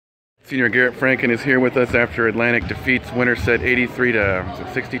Senior Garrett Franken is here with us after Atlantic defeats Winterset 83 to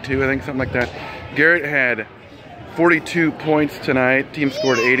 62, I think, something like that. Garrett had 42 points tonight. Team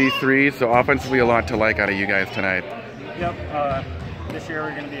scored 83, so offensively a lot to like out of you guys tonight. Yep. This year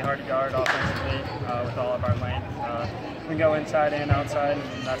we're going to be hard to guard offensively with all of our length. We can go inside and outside,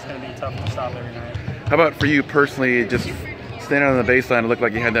 and that's going to be tough to stop every night. How about for you personally, just standing on the baseline, it looked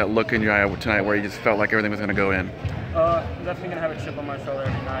like you had that look in your eye tonight where you just felt like everything was going to go in? I'm definitely going to have a chip on my shoulder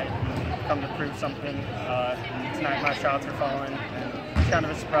every night and come to prove something. Tonight my shots are falling, and it's kind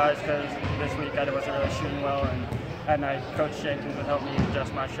of a surprise because this week I wasn't really shooting well, and at night Coach Jenkins would help me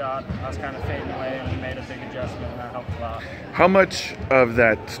adjust my shot. I was kind of fading away, and he made a big adjustment, and that helped a lot. How much of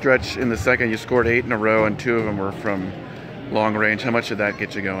that stretch in the second, you scored 8 in a row and 2 of them were from long range, how much did that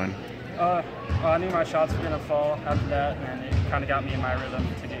get you going? Well, I knew my shots were going to fall after that, and it kind of got me in my rhythm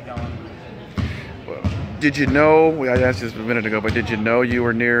to get going. Did you know, I asked you this a minute ago, but did you know you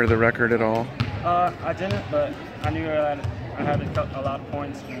were near the record at all? I didn't, but I knew that I had a lot of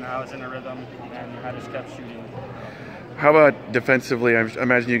points, and I was in a rhythm, and I just kept shooting. How about defensively? I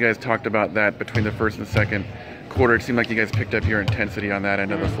imagine you guys talked about that between the first and second quarter. It seemed like you guys picked up your intensity on that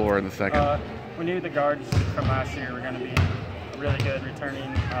end of the floor in the second. We knew the guards from last year were going to be really good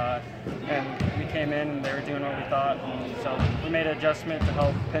returning, and we came in and they were doing what we thought, and so we made an adjustment to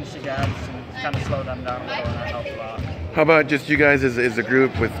help pinch the gaps and kind of slow them down a little, and that helped a lot. How about just you guys as a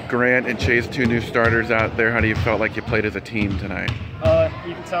group with Grant and Chase, 2 new starters out there? How do you felt like you played as a team tonight?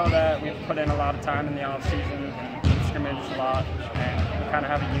 You can tell that we've put in a lot of time in the offseason and scrimmaged a lot, and we kind of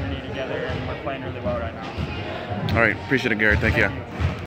have a unity together, and we're playing really well right now. All right, appreciate it, Garrett. Thank you.